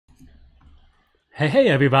Hey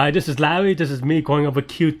everybody, this is Larry. This is me going over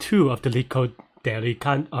Q2 of the Leetcode the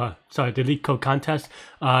Leetcode contest.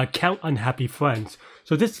 Count unhappy friends.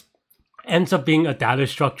 So this ends up being a data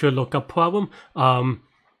structure lookup problem.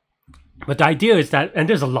 But the idea is that, and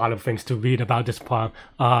there's a lot of things to read about this problem.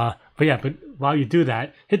 But while you do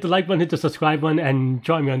that, hit the like button, hit the subscribe button, and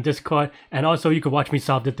join me on Discord. And also you can watch me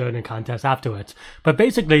solve it during the contest afterwards. But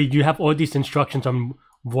basically, you have all these instructions on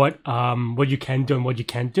what you can do and what you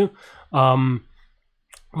can't do.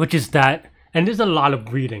 Which is that, and there's a lot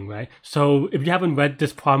of reading, right? So if you haven't read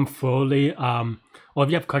this problem fully, or if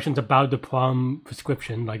you have questions about the problem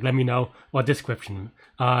description, like let me know, or description,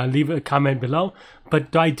 leave a comment below.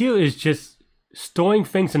 But the idea is just storing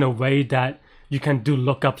things in a way that you can do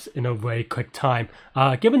lookups in a very quick time.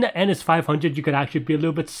 Given that n is 500, you could actually be a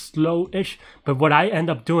little bit slow-ish. But what I end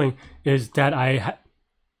up doing is that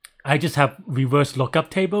I just have reverse lookup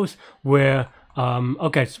tables where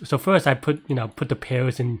okay, so first I put the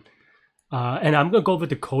pairs in, and I'm gonna go over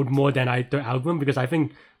the code more than the algorithm, because I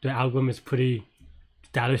think the algorithm is pretty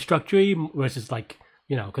data structure-y versus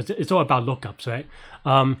because it's all about lookups, right?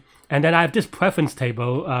 And then I have this preference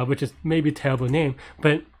table, which is maybe a terrible name,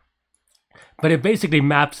 but it basically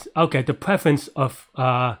maps the preference of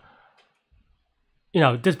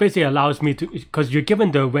this basically allows me to, because you're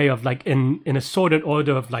given the array of in a sorted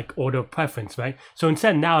order of order of preference, right? So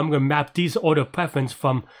instead now I'm going to map these order of preference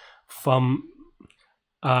from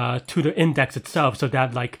to the index itself, so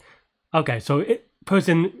that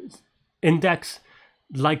person index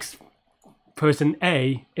likes person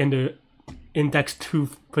A in the index 2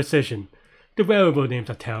 position. The variable names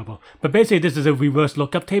are terrible, but basically this is a reverse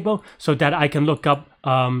lookup table so that I can look up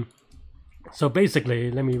so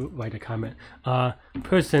basically, let me write a comment.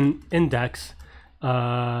 Person index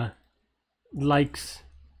likes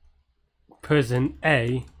person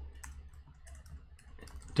A,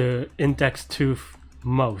 the index 2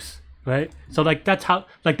 most, right? So that's how,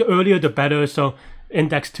 the earlier the better. So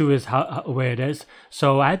index 2 is where it is.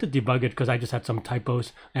 So I had to debug it because I just had some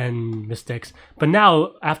typos and mistakes. But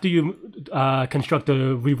now, after you construct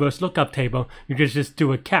the reverse lookup table, you just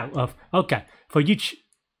do a count of,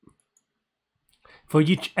 for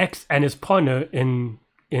each x and its partner in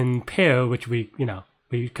pair, which we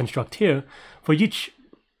construct here, for each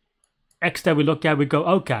x that we look at, we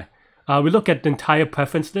go we look at the entire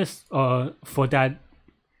preference list for that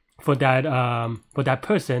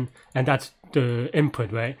person, and that's the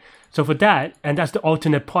input, right? So for that, and that's the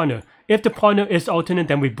alternate partner. If the partner is alternate,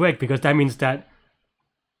 then we break, because that means that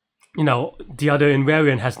the other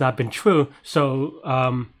invariant has not been true. So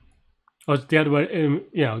or the other one,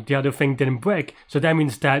 the other thing didn't break. So that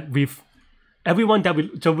means that we're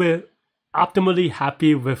optimally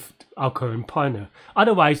happy with our current partner.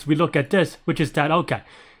 Otherwise, we look at this, which is that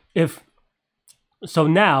if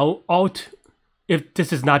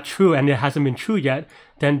this is not true and it hasn't been true yet,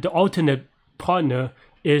 then the alternate partner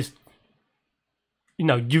is,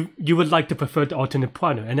 you would like to prefer the alternate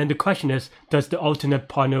partner, and then the question is, does the alternate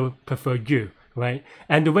partner prefer you? Right?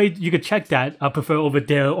 And the way you could check that, I prefer over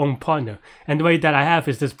their own partner. And the way that I have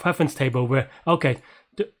is this preference table where,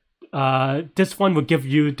 this one will give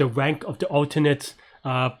you the rank of the alternates,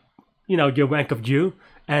 your rank of you,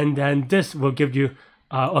 and then this will give you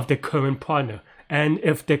of the current partner. And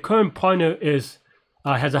if the current partner is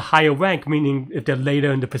has a higher rank, meaning if they're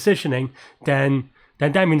later in the positioning, then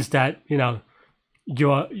that means that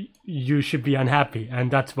you should be unhappy, and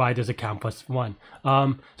that's why there's a count plus 1.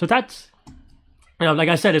 So that's, like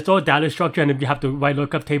I said, it's all data structure, and if you have to write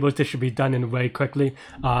lookup tables, this should be done in very quickly.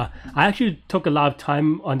 I actually took a lot of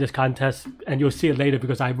time on this contest, and you'll see it later,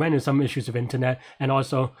 because I ran into some issues with internet, and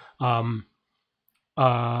also I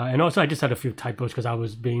just had a few typos because I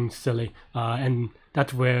was being silly, and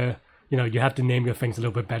that's where you have to name your things a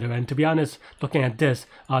little bit better. And to be honest, looking at this,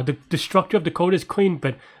 the structure of the code is clean,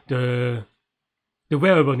 but the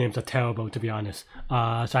variable names are terrible, to be honest.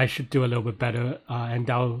 So I should do a little bit better, and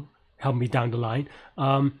that'll help me down the line.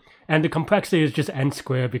 And the complexity is just n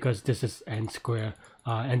squared, because this is n squared,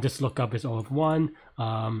 and this lookup is O of 1.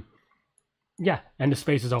 Yeah, and the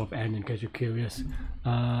space is O of n, in case you're curious.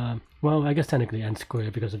 Well, I guess technically n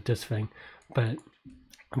squared because of this thing, but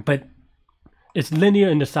it's linear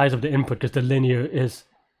in the size of the input, because the linear is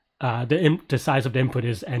the size of the input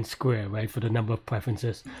is n squared, right, for the number of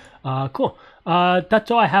preferences. Cool. That's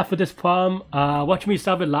all I have for this problem. Watch me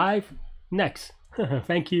solve it live next.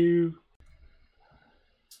 Thank you.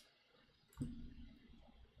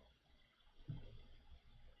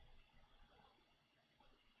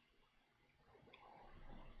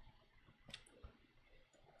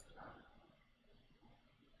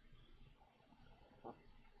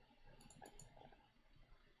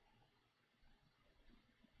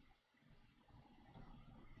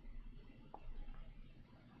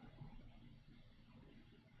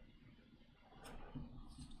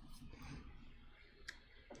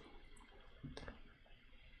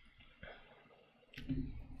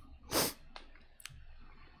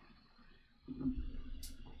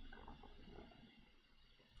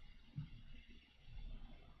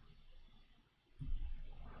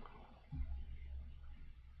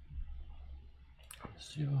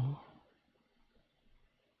 0.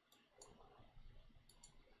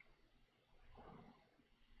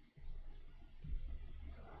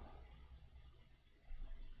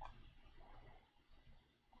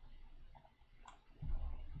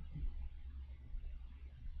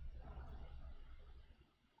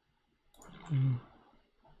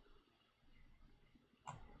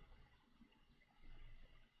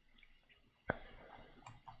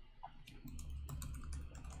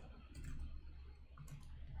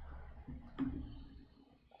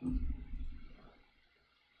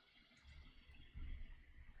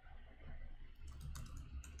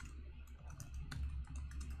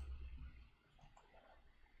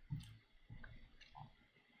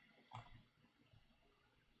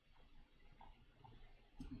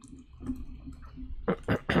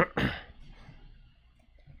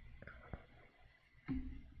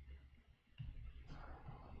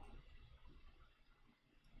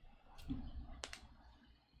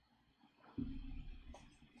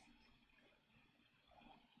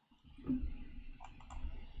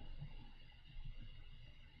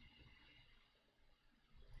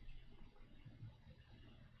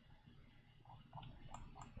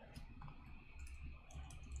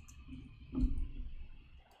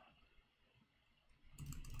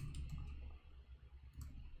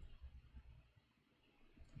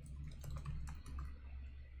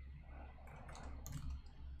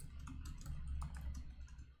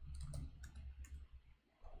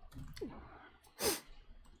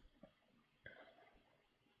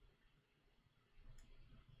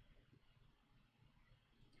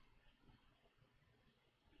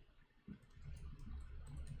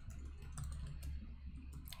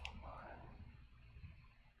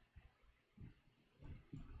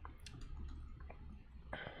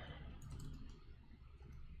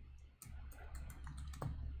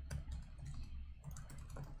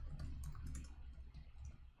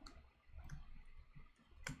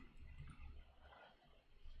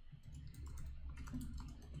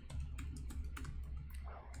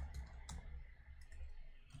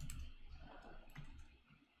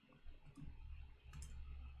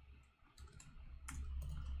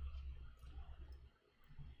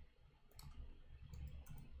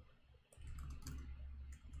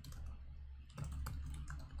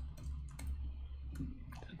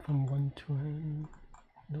 From 1 to n.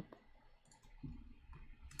 Nope.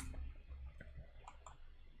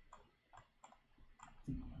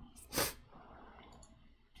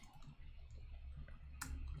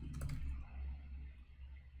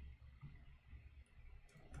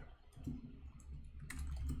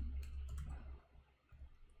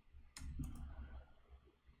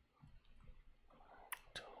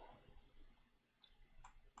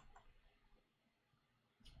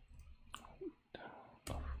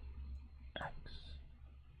 Of x.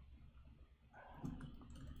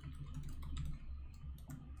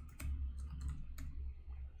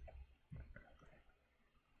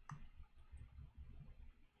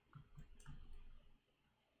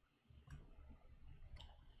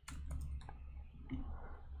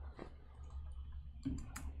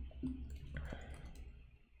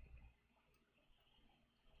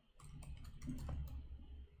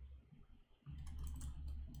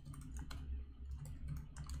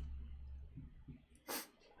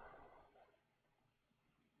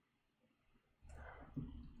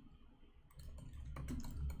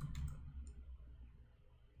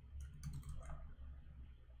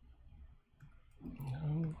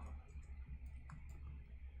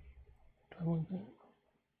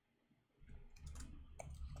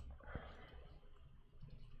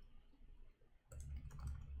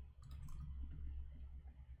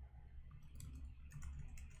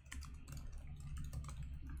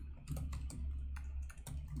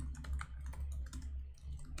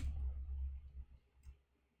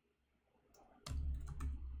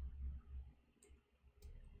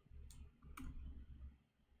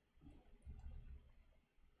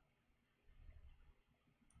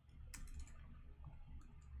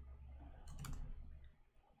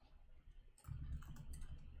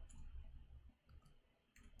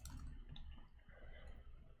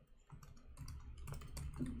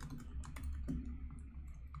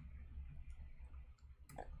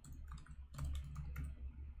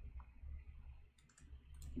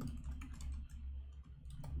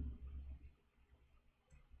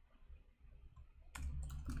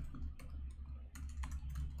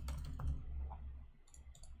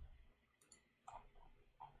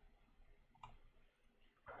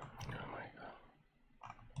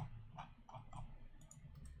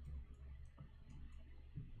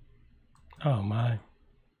 Oh my.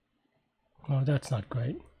 Oh, that's not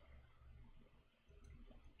great.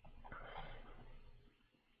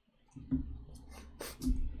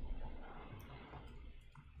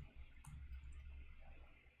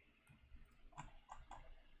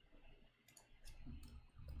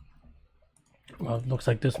 Well, it looks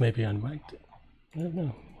like this may be unranked. I don't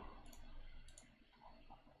know.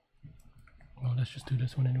 Well, let's just do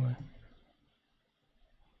this one anyway.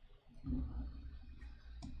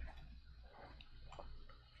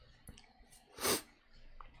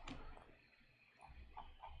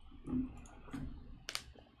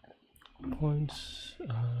 Points.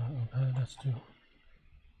 Okay, let's do.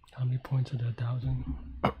 How many points are there? 1,000.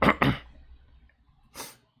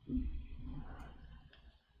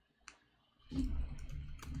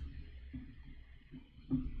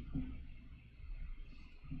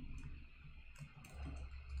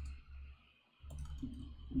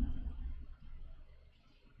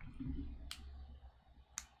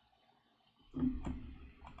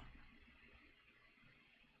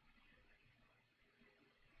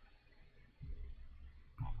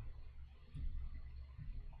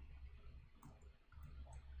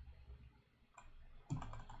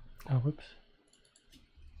 Oh, whoops.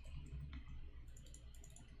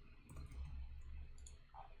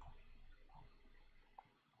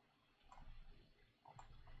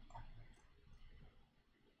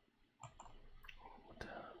 What the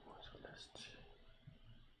hell was the list?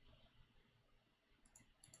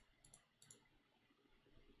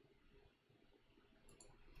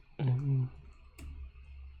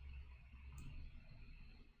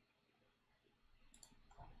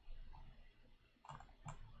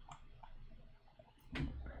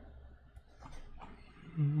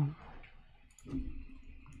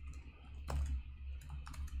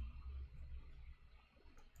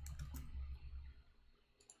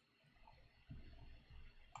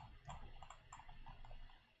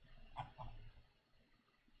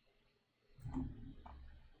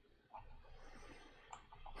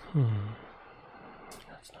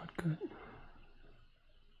 That's not good.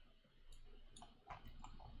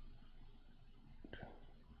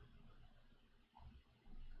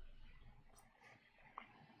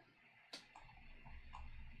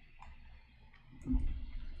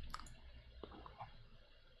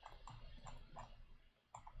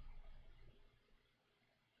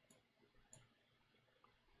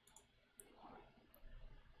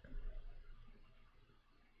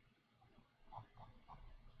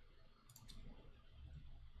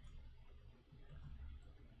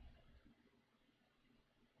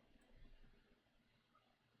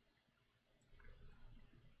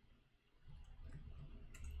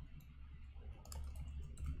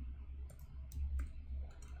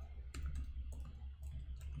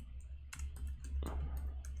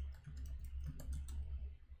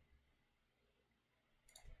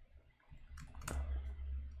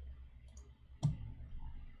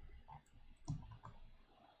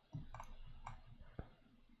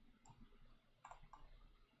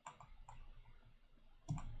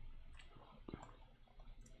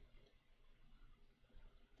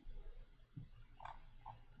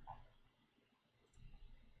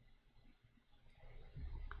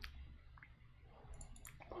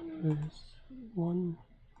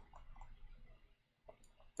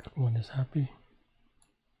 One is happy.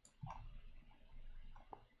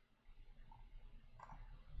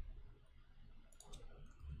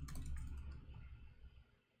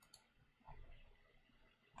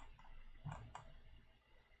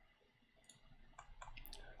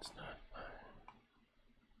 That's not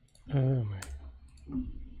fine. Oh my.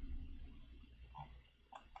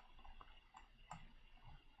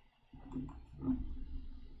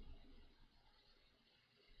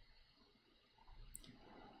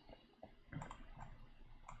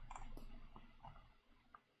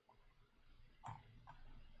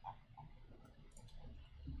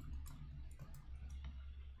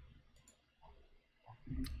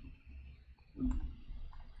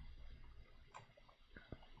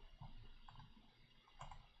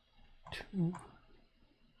 Two.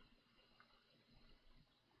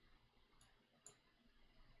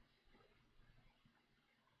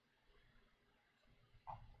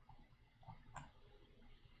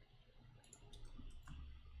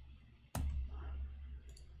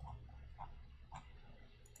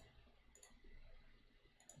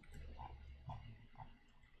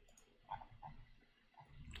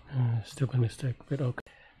 Stupid mistake, but okay.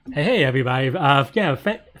 Hey everybody, yeah,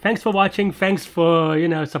 thanks for watching, thanks for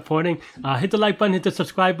supporting. Hit the like button, hit the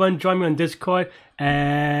subscribe button, join me on Discord,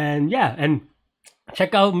 and yeah, and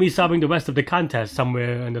check out me solving the rest of the contest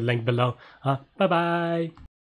somewhere in the link below. Bye bye.